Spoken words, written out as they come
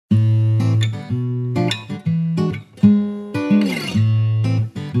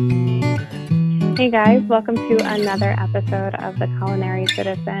Hey guys, welcome to another episode of The Culinary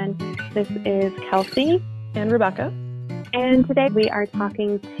Citizen. This is Kelsey and Rebecca. And today we are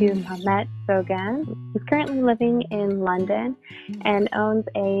talking to Mehmet Sogan. He's currently living in London and owns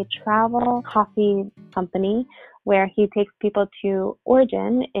a travel coffee company where he takes people to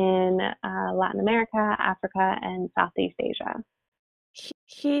origin in Latin America, Africa, and Southeast Asia.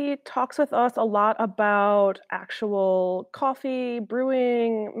 He talks with us a lot about actual coffee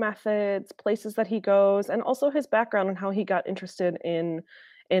brewing methods, places that he goes, and also his background and how he got interested in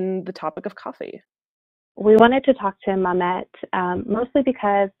the topic of coffee. We wanted to talk to Mehmet mostly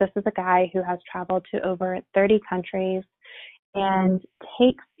because this is a guy who has traveled to over 30 countries and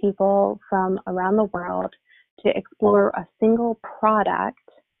takes people from around the world to explore a single product,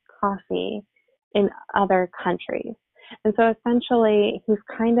 coffee, in other countries. And so essentially, he's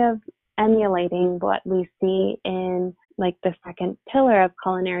kind of emulating what we see in like the second pillar of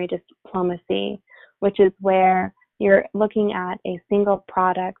culinary diplomacy, which is where you're looking at a single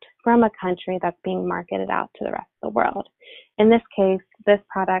product from a country that's being marketed out to the rest of the world. In this case, this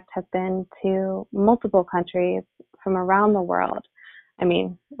product has been to multiple countries from around the world. I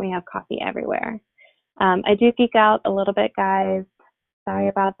mean, we have coffee everywhere. I do geek out a little bit, guys. Sorry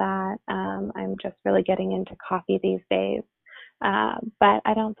about that. I'm just really getting into coffee these days. But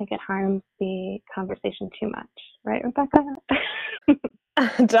I don't think it harms the conversation too much. Right, Rebecca?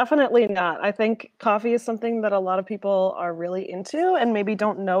 Definitely not. I think coffee is something that a lot of people are really into and maybe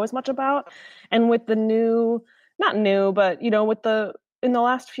don't know as much about. And with the not new, but, in the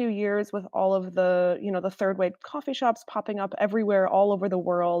last few years with all of the, the third wave coffee shops popping up everywhere all over the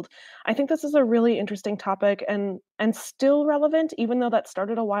world, I think this is a really interesting topic and still relevant, even though that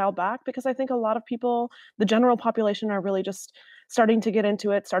started a while back, because I think a lot of people, the general population, are really just starting to get into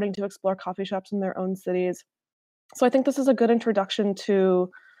it, starting to explore coffee shops in their own cities. So I think this is a good introduction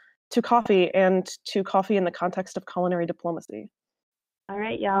to coffee and to coffee in the context of culinary diplomacy. All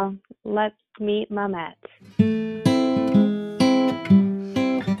right, y'all, let's meet Mehmet.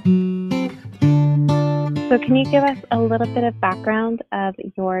 So can you give us a little bit of background of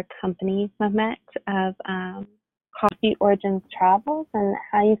your company, Mehmet, of Coffee Origins Travels and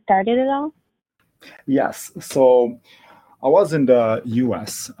how you started it all? Yes. So I was in the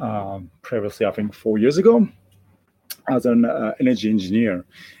US previously, I think 4 years ago, as an energy engineer.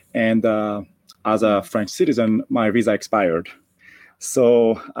 And as a French citizen, my visa expired.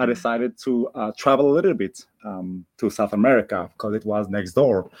 So I decided to travel a little bit to South America because it was next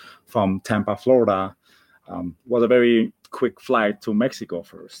door from Tampa, Florida. Was a very quick flight to Mexico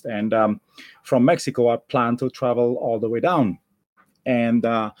first. And from Mexico, I planned to travel all the way down. And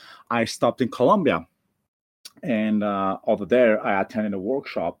I stopped in Colombia. And over there, I attended a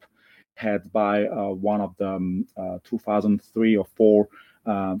workshop had by one of the 2003 or 4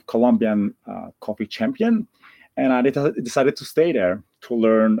 Colombian coffee champion. And I decided to stay there to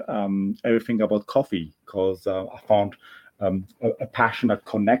learn everything about coffee because I found a passion that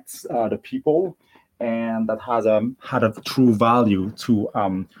connects the people and that had a true value to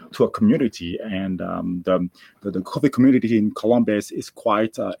a community. And the coffee community in Colombia is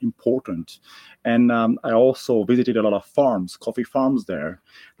quite important. And I also visited a lot of farms, coffee farms there.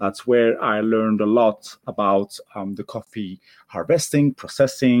 That's where I learned a lot about the coffee harvesting,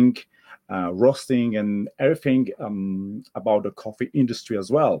 processing, roasting, and everything about the coffee industry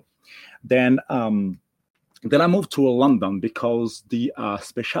as well. Then I moved to London because the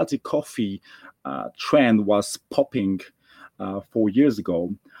specialty coffee trend was popping 4 years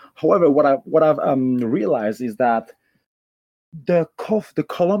ago. However, what I've realized is that the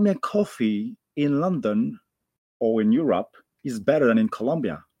Colombian coffee in London or in Europe is better than in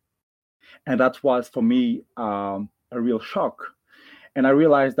Colombia, and that was for me a real shock. And I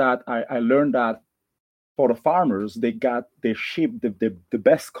realized that I learned that for the farmers, they ship the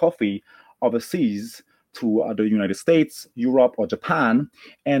best coffee overseas to the United States, Europe, or Japan,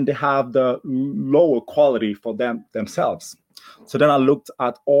 and they have the lower quality for themselves. So then I looked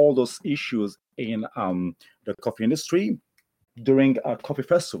at all those issues in the coffee industry during a coffee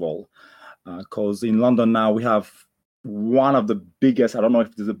festival, because in London now we have one of the biggest, I don't know if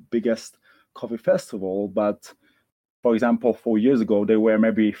it's the biggest coffee festival, but for example, 4 years ago, there were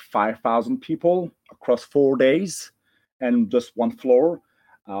maybe 5,000 people across 4 days and just one floor.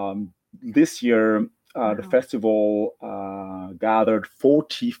 This year, the festival gathered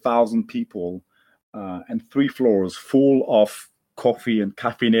 40,000 people and 3 floors full of coffee and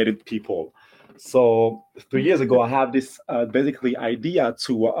caffeinated people. So 3 years ago, I have this basically idea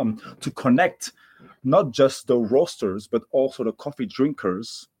to connect not just the roasters, but also the coffee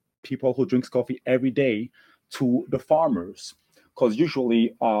drinkers, people who drink coffee every day, to the farmers. because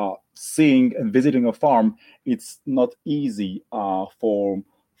usually seeing and visiting a farm, it's not easy for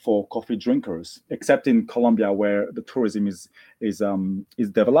coffee drinkers, except in Colombia where the tourism is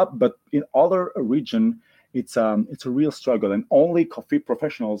developed. But in other region, it's a real struggle, and only coffee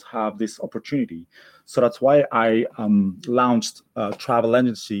professionals have this opportunity. So that's why I launched a travel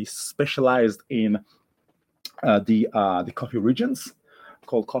agency specialized in the coffee regions,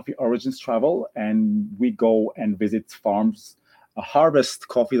 called Coffee Origins Travel, and we go and visit farms, harvest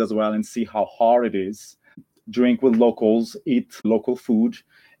coffee as well, and see how hard it is. Drink with locals, eat local food,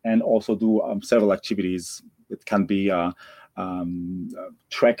 and also do several activities. It can be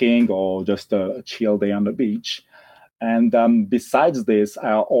trekking or just a chill day on the beach. And besides this,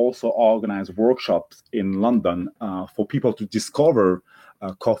 I also organize workshops in London for people to discover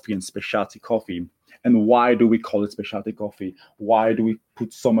coffee and specialty coffee. And why do we call it specialty coffee? Why do we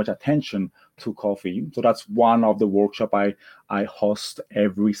put so much attention to coffee? So that's one of the workshop I host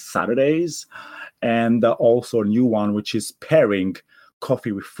every Saturdays. And also a new one, which is pairing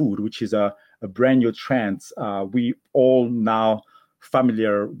coffee with food, which is a brand new trend. We all now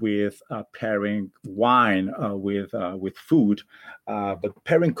familiar with pairing wine with food, but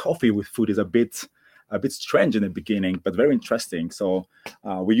pairing coffee with food is a bit strange in the beginning, but very interesting. So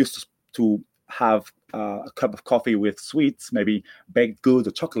we used to have a cup of coffee with sweets, maybe baked goods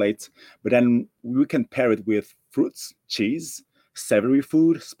or chocolate, but then we can pair it with fruits, cheese, savory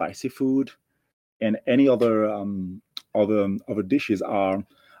food, spicy food, and any other dishes are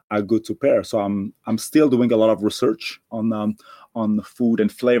good to pair. So I'm still doing a lot of research on food and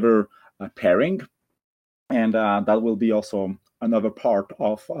flavor pairing, and that will be also another part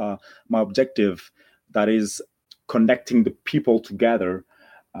of my objective, that is connecting the people together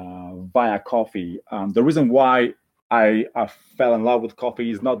via coffee. The reason why I fell in love with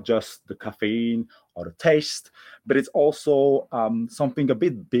coffee is not just the caffeine or the taste, but it's also something a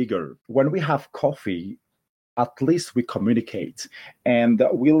bit bigger. When we have coffee, at least we communicate. And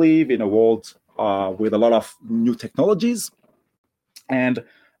we live in a world with a lot of new technologies. And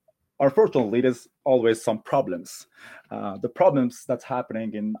unfortunately, there's always some problems. The problems that's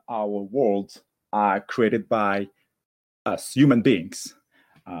happening in our world are created by us, human beings.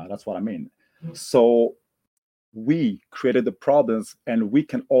 That's what I mean. So we created the problems and we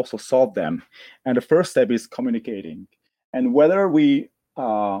can also solve them. And the first step is communicating. And whether we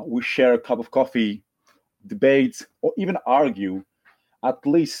share a cup of coffee, debate, or even argue, at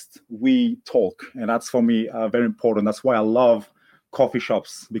least we talk. And that's for me very important. That's why I love coffee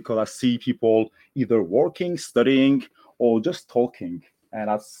shops, because I see people either working, studying, or just talking. And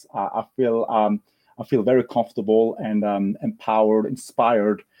that's I feel very comfortable and empowered,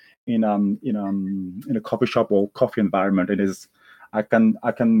 inspired in a coffee shop or coffee environment. It is. I can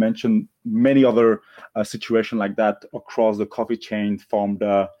mention many other situations like that across the coffee chain, from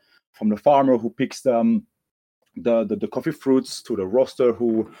the farmer who picks the coffee fruits, to the roaster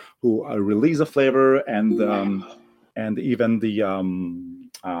who release a flavor, and even the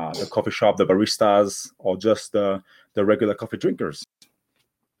coffee shop, the baristas, or just the regular coffee drinkers.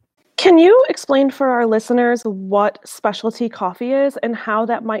 Can you explain for our listeners what specialty coffee is and how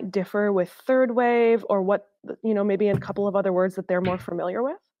that might differ with third wave, or what, maybe in a couple of other words that they're more familiar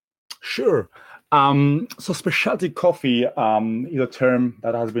with? Sure. So specialty coffee is a term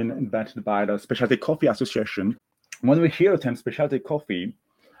that has been invented by the Specialty Coffee Association. When we hear the term specialty coffee,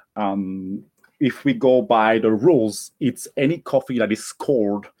 if we go by the rules, it's any coffee that is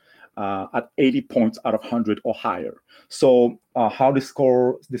scored at 80 points out of 100 or higher. So how this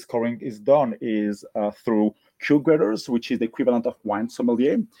scoring is done is through Q graders, which is the equivalent of wine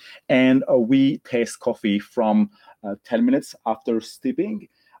sommelier. And we taste coffee from 10 minutes after steeping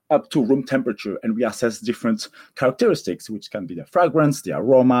up to room temperature, and we assess different characteristics, which can be the fragrance, the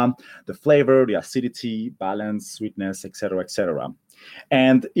aroma, the flavor, the acidity, balance, sweetness, etc., etc.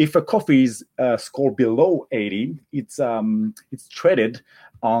 And if a coffee is scored below 80, it's traded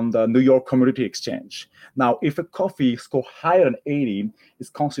on the New York Commodity Exchange. Now, if a coffee score higher than 80, it's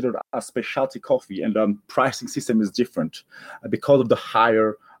considered a specialty coffee, and the pricing system is different because of the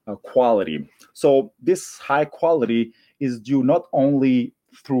higher quality. So this high quality is due not only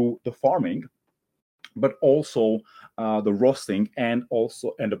through the farming, but also the roasting and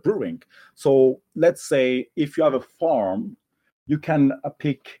the brewing. So let's say if you have a farm, you can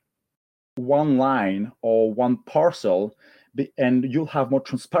pick one line or one parcel, and you'll have more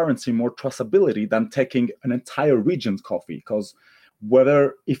transparency, more traceability than taking an entire region's coffee. Because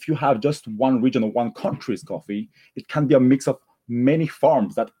if you have just one region or one country's coffee, it can be a mix of many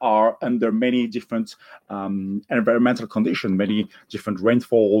farms that are under many different environmental conditions, many different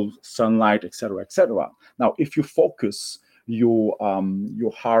rainfall, sunlight, etc., etc. Now, if you focus you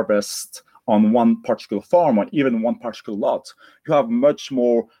harvest on one particular farm or even one particular lot, you have much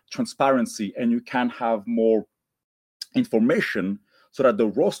more transparency and you can have more information so that the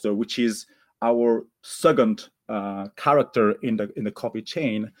roaster, which is our second character in the coffee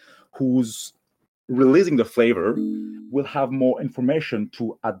chain, who's releasing the flavor, will have more information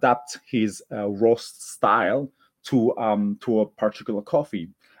to adapt his roast style to a particular coffee,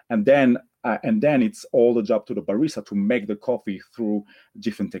 and then it's all the job to the barista to make the coffee through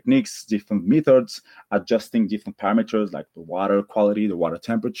different techniques, different methods, adjusting different parameters like the water quality, the water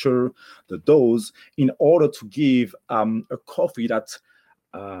temperature, the dose, in order to give a coffee that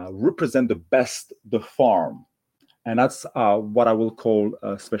represent the best the farm. And that's what I will call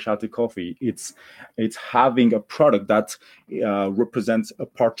specialty coffee. It's having a product that represents a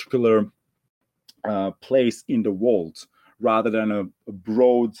particular place in the world, rather than a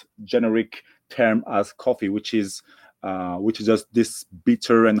broad generic term as coffee, which is just this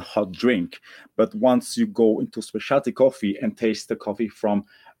bitter and hot drink. But once you go into specialty coffee and taste the coffee from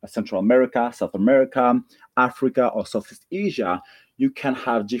Central America, South America, Africa, or Southeast Asia, you can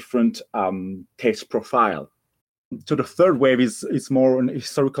have different taste profile. So the third wave is more an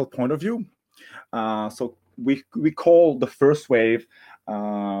historical point of view. So we call the first wave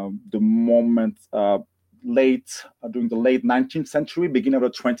the moment during the late 19th century, beginning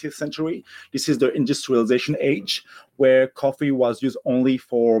of the 20th century. This is the industrialization age, where coffee was used only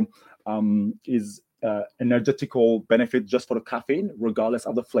for its energetical benefit, just for the caffeine, regardless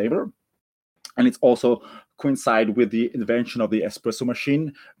of the flavor. And it's also coincide with the invention of the espresso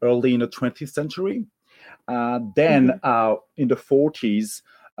machine early in the 20th century. Then in the 40s,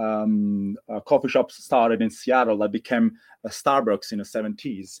 coffee shops started in Seattle that became a Starbucks in the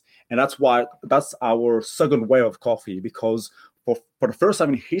 70s. And that's our second wave of coffee, because for the first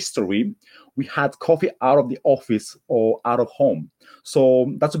time in history, we had coffee out of the office or out of home.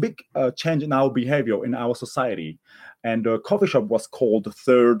 So that's a big change in our behavior, in our society. And the coffee shop was called the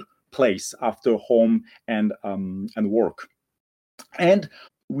third place after home and work. And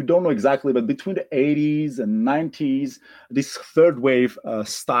we don't know exactly, but between the 80s and 90s, this third wave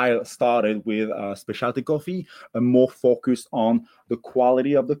style started with specialty coffee, more focused on the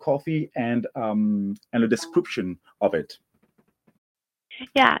quality of the coffee and the description of it.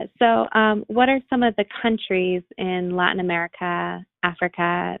 Yeah. So, what are some of the countries in Latin America,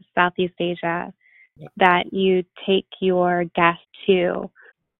 Africa, Southeast Asia that you take your guests to?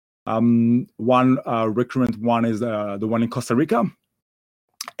 One recurrent one is the one in Costa Rica.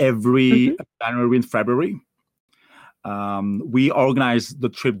 Every January and February, we organize the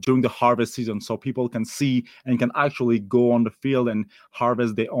trip during the harvest season, so people can see and can actually go on the field and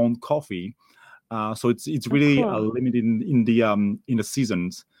harvest their own coffee. So it's really limited in the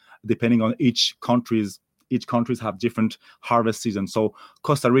seasons, depending on each countries. Each countries have different harvest seasons. So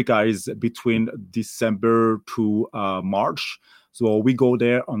Costa Rica is between December to March. So we go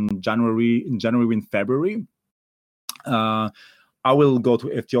there in January and February. I will go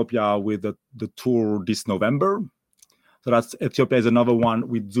to Ethiopia with the tour this November. So that's Ethiopia is another one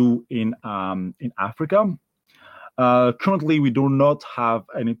we do in Africa. Currently, we do not have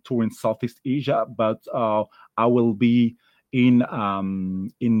any tour in Southeast Asia, but I will be in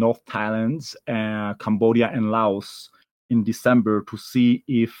North Thailand, Cambodia, and Laos in December to see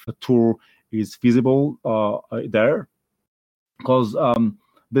if a tour is feasible there, because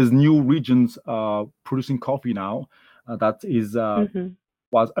there's new regions producing coffee now that is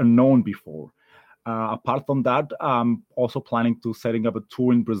was unknown before. Apart from that, I'm also planning to setting up a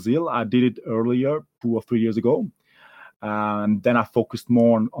tour in Brazil. I did it earlier, 2 or 3 years ago. And then I focused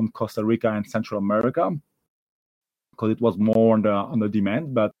more on Costa Rica and Central America, because it was more on the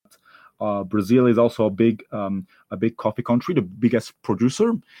demand. But Brazil is also a big coffee country, the biggest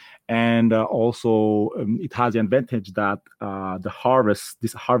producer, and also it has the advantage that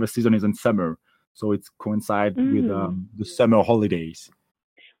this harvest season is in summer, so it coincides with the summer holidays.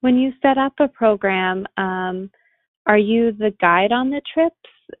 When you set up a program, are you the guide on the trips,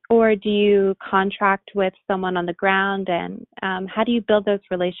 or do you contract with someone on the ground? And how do you build those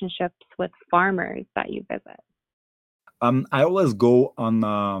relationships with farmers that you visit? I always go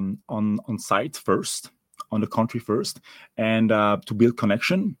on site first, on the country first, and to build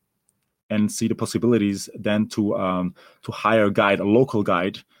connection and see the possibilities. Then to hire a guide, a local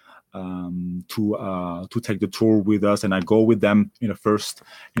guide, to take the tour with us, and I go with them in the first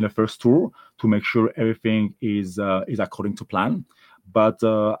tour to make sure everything is according to plan. But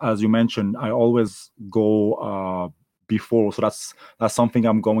as you mentioned, I always go before, so that's something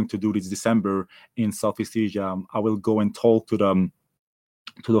I'm going to do this December in Southeast Asia. I will go and talk to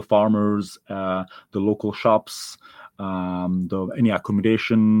the farmers, the local shops, any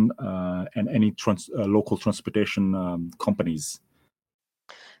accommodation, and any local transportation companies.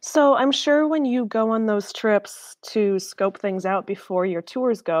 So I'm sure when you go on those trips to scope things out before your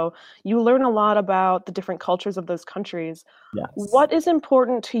tours go, you learn a lot about the different cultures of those countries. Yes. What is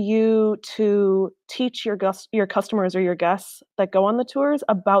important to you to teach your customers or your guests that go on the tours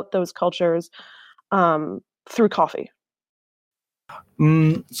about those cultures through coffee?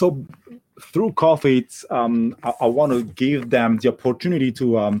 So through coffee, I want to give them the opportunity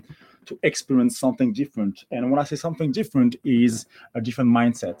to experience something different. And when I say something different, is a different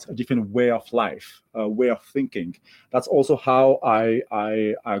mindset, a different way of life, a way of thinking. That's also how I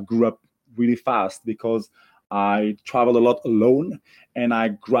grew up really fast, because I traveled a lot alone, and I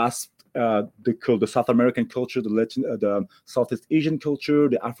grasped the South American culture, the Southeast Asian culture,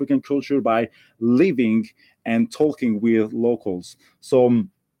 the African culture by living and talking with locals. So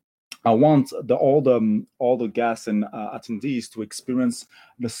I want all the guests and attendees to experience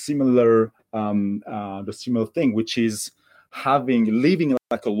the similar thing, which is living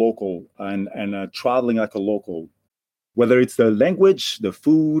like a local, and traveling like a local, whether it's the language, the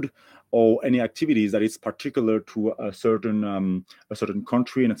food, or any activities that is particular to a certain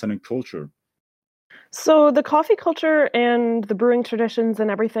country and a certain culture. So the coffee culture and the brewing traditions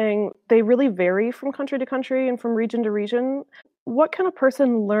and everything, they really vary from country to country and from region to region. What can a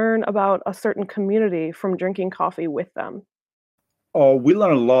person learn about a certain community from drinking coffee with them? We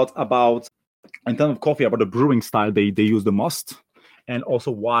learn a lot about, in terms of coffee, about the brewing style they use the most, and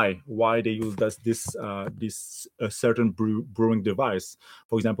also why they use this certain brewing device.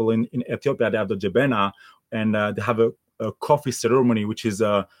 For example, in Ethiopia, they have the jebena, and they have a coffee ceremony, which is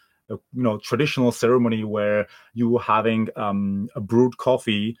a traditional ceremony where you having a brewed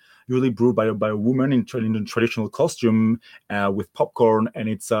coffee, usually brewed by a woman in traditional costume, with popcorn, and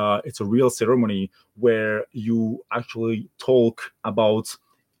it's a real ceremony where you actually talk about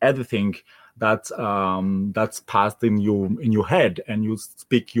everything that's passed in your head, and you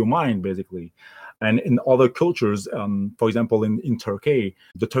speak your mind, basically. And in other cultures, for example, in Turkey,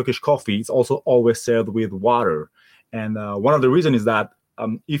 the Turkish coffee is also always served with water. And one of the reasons is that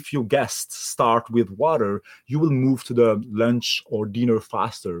if your guests start with water, you will move to the lunch or dinner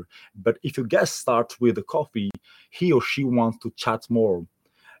faster. But if your guest starts with the coffee, he or she wants to chat more.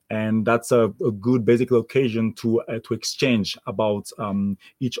 And that's a good basic occasion to exchange about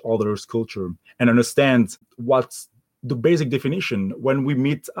each other's culture and understand what's the basic definition. When we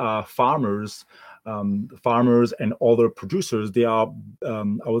meet farmers and other producers, they are,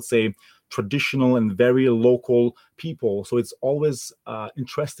 I would say, traditional and very local people. So it's always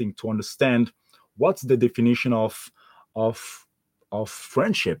interesting to understand what's the definition of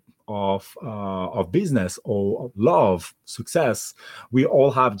friendship, of business, or of love, success. We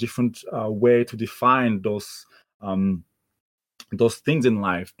all have different way to define those things in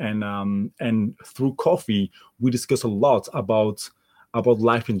life, and through coffee we discuss a lot about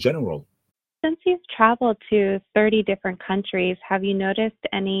life in general. Since you've traveled to 30 different countries, have you noticed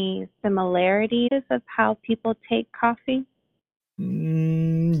any similarities of how people take coffee?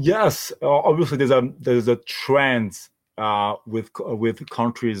 Yes, obviously there's a trend with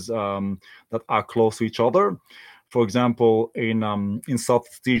countries that are close to each other. For example, in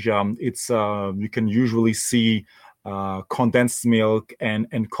Southeast Asia, it's you can usually see condensed milk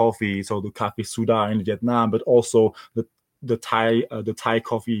and coffee. So the coffee suda in Vietnam, but also the Thai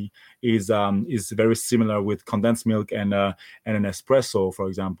coffee is very similar with condensed milk and an espresso, for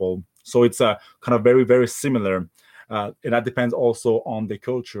example. So it's kind of very, very similar. And that depends also on the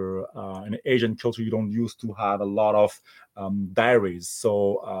culture. In Asian culture, you don't used to have a lot of dairies,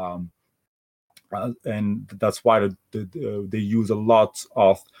 so and that's why they use a lot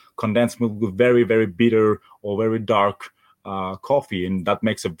of condensed milk with very, very bitter or very dark coffee, and that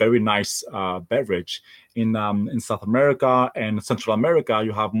makes a very nice beverage. In South America and Central America,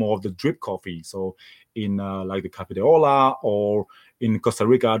 you have more of the drip coffee. So in like the Cafe de Ola, or in Costa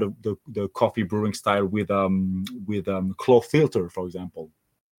Rica, the coffee brewing style with cloth filter, for example.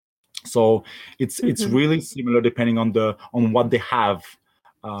 So it's Mm-hmm. really similar depending on what they have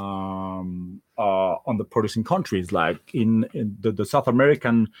on the producing countries. Like in the South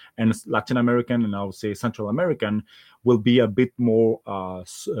American and Latin American, and I would say Central American, will be a bit more a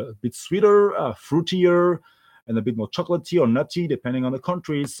bit sweeter, fruitier, and a bit more chocolatey or nutty depending on the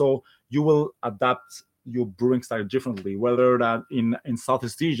country. So you will adapt your brewing style differently. Whether that in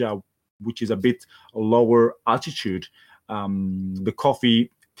Southeast Asia, which is a bit lower altitude, the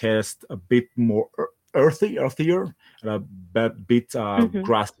coffee tastes a bit more earthier, and a bit Mm-hmm.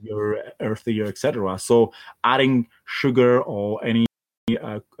 grassier, earthier, etc. So adding sugar or any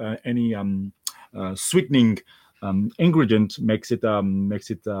sweetening ingredient makes it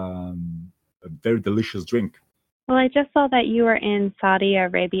a very delicious drink. Well, I just saw that you were in Saudi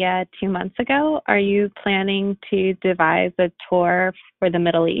Arabia 2 months ago. Are you planning to devise a tour for the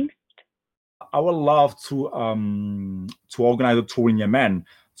Middle East? I would love to organize a tour in Yemen.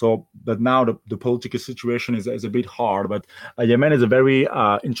 So, but now the political situation is a bit hard. But Yemen is a very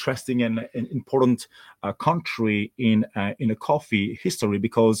interesting and important country in a coffee history,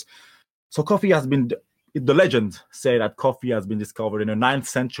 because so coffee has been, the legend say that coffee has been discovered in the 9th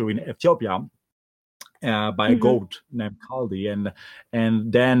century in Ethiopia by a Mm-hmm. goat named Kaldi,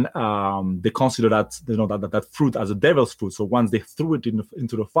 and then they consider that, that fruit as a devil's fruit. So once they threw it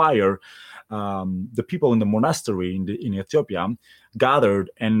into the fire, the people in the monastery in Ethiopia gathered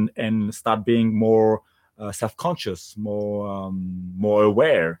and start being more self-conscious, more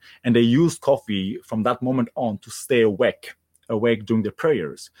aware, and they used coffee from that moment on to stay awake during their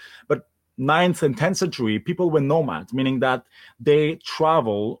prayers. But 9th and 10th century, people were nomads, meaning that they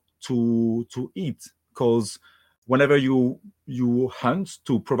travel to eat, because whenever you hunt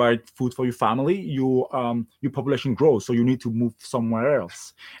to provide food for your family, your population grows, so you need to move somewhere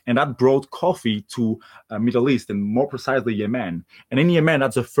else, and that brought coffee to Middle East, and more precisely Yemen. And in Yemen,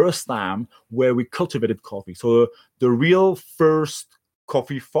 that's the first time where we cultivated coffee. So the real first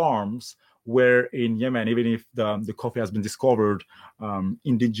coffee farms were in Yemen, even if the coffee has been discovered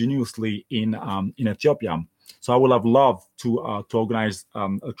indigenously in Ethiopia. So I would have loved to organize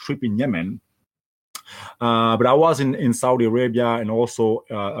a trip in Yemen. But I was in Saudi Arabia and also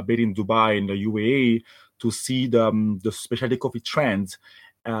a bit in Dubai in the UAE to see the specialty coffee trend,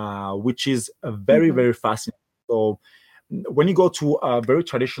 which is a very, Mm-hmm. very fascinating. So when you go to very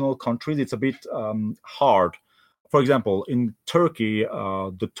traditional countries, it's a bit hard. For example, in Turkey,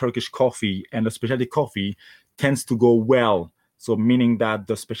 the Turkish coffee and the specialty coffee tends to go well. So meaning that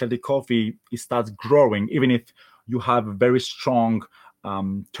the specialty coffee, it starts growing, even if you have a very strong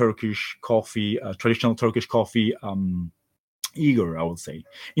Turkish coffee, traditional Turkish coffee, eager, I would say.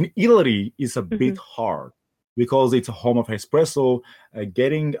 In Italy, it's a Mm-hmm. bit hard because it's a home of espresso.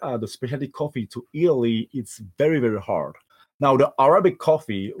 Getting the specialty coffee to Italy, it's very, very hard. Now, the Arabic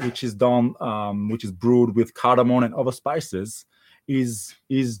coffee, which is done, which is brewed with cardamom and other spices, is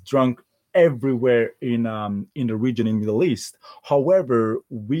drunk everywhere in the region in Middle East. However,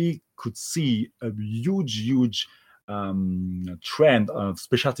 we could see a huge trend of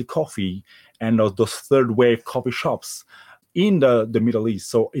specialty coffee and those third wave coffee shops in the Middle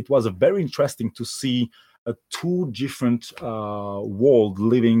East. So it was very interesting to see two different world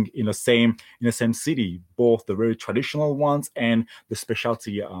living in the same city, both the very traditional ones and the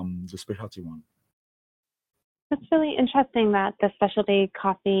specialty one. That's really interesting that the specialty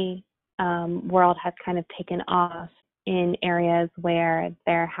coffee world has kind of taken off in areas where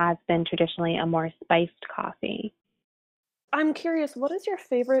there has been traditionally a more spiced coffee. I'm curious, what is your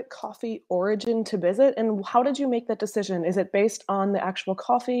favorite coffee origin to visit, and how did you make that decision? Is it based on the actual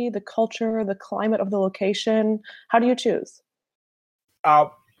coffee, the culture, the climate of the location? How do you choose? Uh,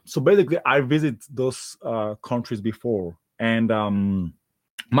 so basically, I visit those countries before, and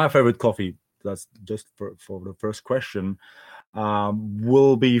my favorite coffee. That's just for the first question.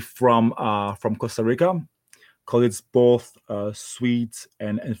 Will be from Costa Rica, because it's both sweet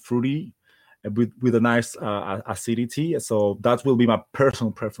and fruity, with a nice acidity. So that will be my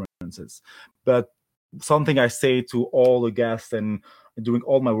personal preferences. But something I say to all the guests and during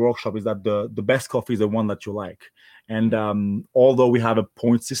all my workshop is that the best coffee is the one that you like. And although we have a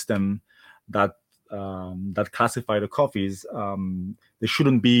point system that that classify the coffees, there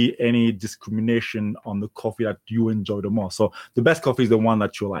shouldn't be any discrimination on the coffee that you enjoy the most. So the best coffee is the one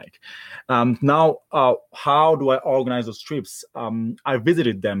that you like. Now, how do I organize those trips? I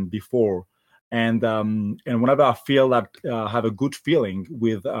visited them before, and whenever I feel that have a good feeling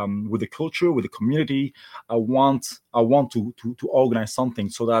with the culture, with the community, I want to organize something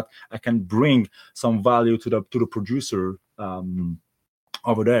so that I can bring some value to the producer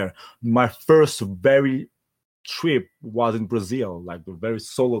over there. My first very trip was in Brazil, like the very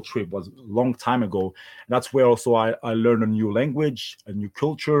solo trip was a long time ago. That's where also I learned a new language, a new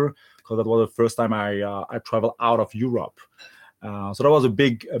culture, because that was the first time I traveled out of Europe. So that was a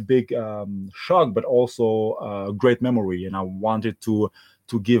big shock, but also a great memory. And I wanted to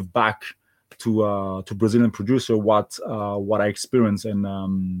give back to Brazilian producer what I experienced,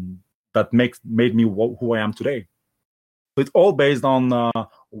 and that made me who I am today. So it's all based on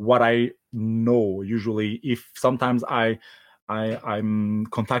what I know. Usually, if sometimes I'm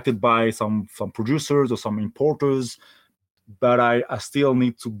contacted by some producers or some importers, but I still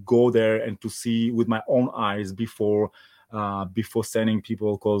need to go there and to see with my own eyes before before sending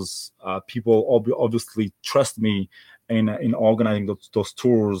people, because people obviously trust me in organizing those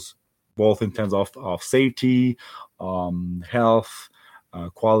tours, both in terms of safety, health,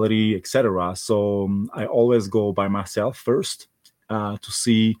 quality, etc. So I always go by myself first to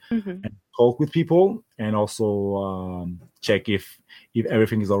see Mm-hmm. and talk with people, and also check if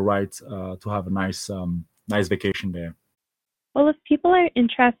everything is all right, to have a nice vacation there. Well, if people are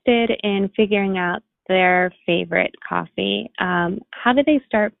interested in figuring out their favorite coffee, how do they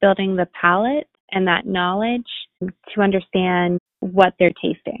start building the palate and that knowledge to understand what they're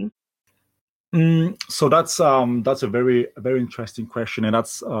tasting? So that's a very interesting question, and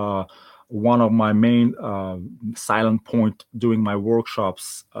that's one of my main silent point during my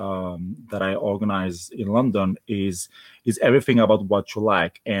workshops that I organize in London is everything about what you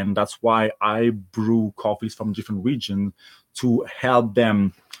like, and that's why I brew coffees from different regions to help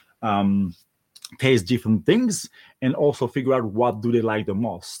them taste different things and also figure out what do they like the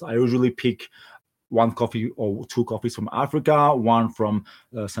most. I usually pick one coffee or two coffees from Africa, one from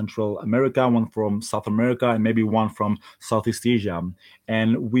Central America, one from South America, and maybe one from Southeast Asia.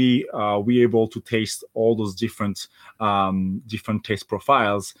 And we able to taste all those different taste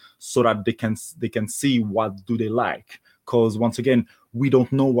profiles so that they can see what do they like. Because once again, we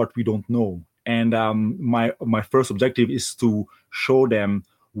don't know what we don't know. And my first objective is to show them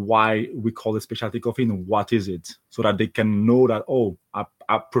why we call it specialty coffee and what is it, so that they can know that, oh,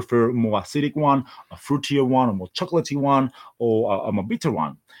 I prefer more acidic one, a fruitier one, a more chocolatey one, or a more bitter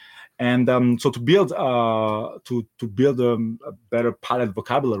one. And so to build a better palate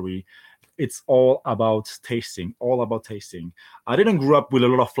vocabulary, it's all about tasting. I didn't grow up with a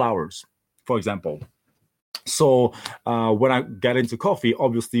lot of flowers, for example. So when I get into coffee,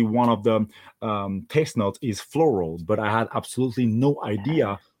 obviously one of the taste notes is floral, but I had absolutely no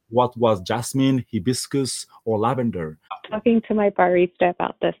idea what was jasmine, hibiscus, or lavender. Talking to my barista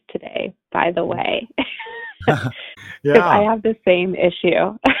about this today, by the way, because I Yeah. have the same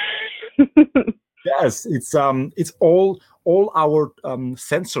issue. Yes, it's all our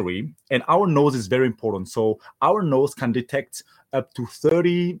sensory, and our nose is very important. So our nose can detect up to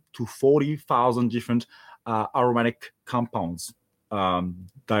 30 to 40,000 different aromatic compounds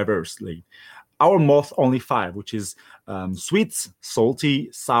diversely. Our mouth only five, which is sweet, salty,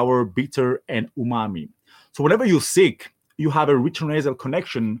 sour, bitter, and umami. So whenever you're sick, you have a retronasal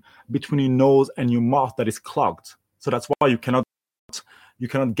connection between your nose and your mouth that is clogged. So that's why you cannot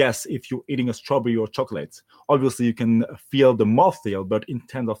guess if you're eating a strawberry or chocolate. Obviously, you can feel the mouthfeel, but in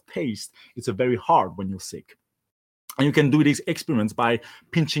terms of taste, it's a very hard when you're sick. And you can do these experiments by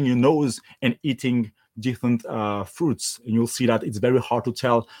pinching your nose and eating different fruits, and you'll see that it's very hard to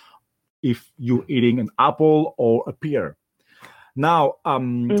tell if you're eating an apple or a pear. Now,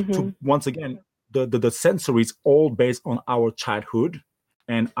 once again, the sensory is all based on our childhood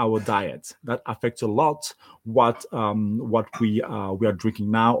and our diet. That affects a lot what we are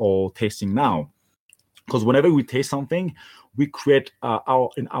drinking now or tasting now. Because whenever we taste something, we create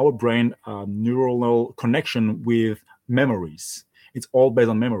in our brain neuronal connection with memories. It's all based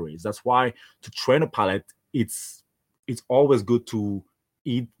on memories. That's why to train a palate, it's always good to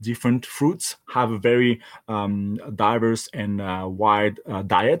eat different fruits, have a very diverse and wide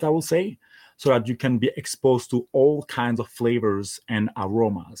diet, I will say, so that you can be exposed to all kinds of flavors and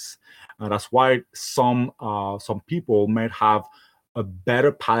aromas. That's why some people might have a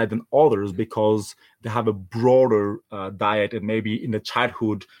better palate than others because they have a broader diet, and maybe in the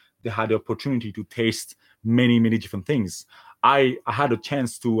childhood they had the opportunity to taste many different things. I had a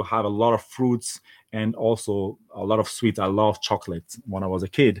chance to have a lot of fruits and also a lot of sweets. I love chocolate when I was a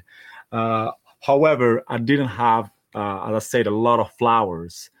kid. However, I didn't have, as I said, a lot of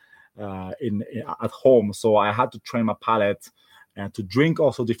flowers at home, so I had to train my palate and to drink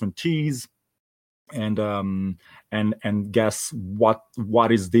also different teas and guess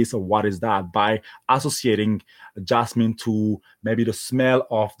what is this or what is that by associating jasmine to maybe the smell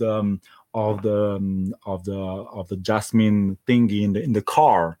of the jasmine thingy in the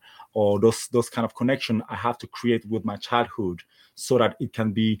car, or those kind of connection I have to create with my childhood so that it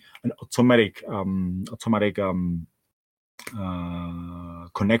can be an automatic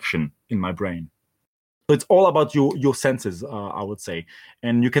connection in my brain. So it's all about your senses, I would say,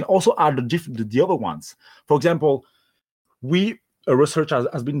 and you can also add the other ones. For example, research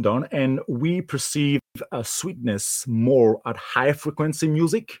has been done, and we perceive sweetness more at high frequency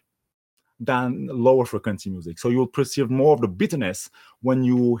music than lower frequency music. So you'll perceive more of the bitterness when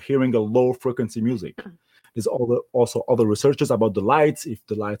you're hearing a low frequency music. There's also other researches about the lights. If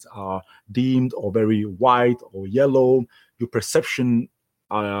the lights are dimmed or very white or yellow, your perception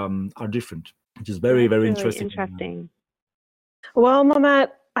are different, which is very That's really interesting. interesting. Well, Mehmet,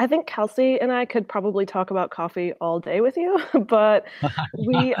 I think Kelsey and I could probably talk about coffee all day with you, but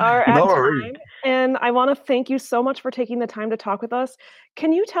we are No at worries. time, and I want to thank you so much for taking the time to talk with us.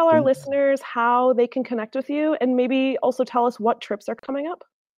 Can you tell our Thank listeners how they can connect with you and maybe also tell us what trips are coming up?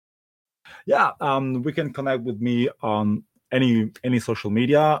 Yeah, we can connect with me on any social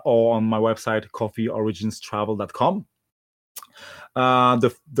media or on my website, coffeeoriginstravel.com.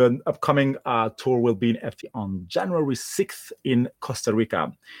 The upcoming tour will be in FT on January 6th in Costa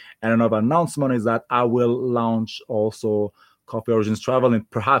Rica. And another announcement is that I will launch also Coffee Origins Travel and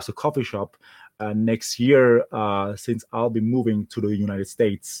perhaps a coffee shop next year since I'll be moving to the United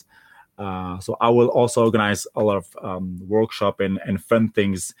States. So I will also organize a lot of workshop and fun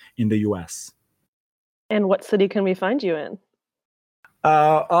things in the US. And what city can we find you in?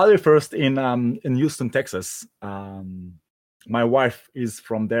 I'll be first in Houston, Texas. My wife is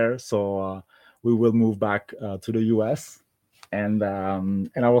from there, so we will move back to the US, and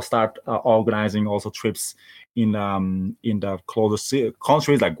I will start organizing also trips in the closer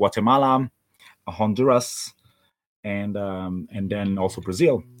countries like Guatemala, Honduras, and then also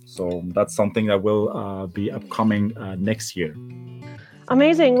Brazil. So that's something that will be upcoming next year.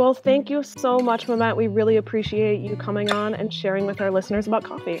 Amazing. Well, thank you so much, Mehmet. We really appreciate you coming on and sharing with our listeners about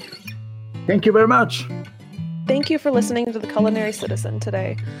coffee. Thank you very much. Thank you for listening to The Culinary Citizen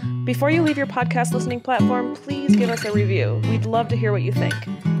today. Before you leave your podcast listening platform, please give us a review. We'd love to hear what you think.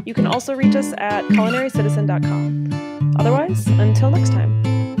 You can also reach us at culinarycitizen.com. Otherwise, until next time.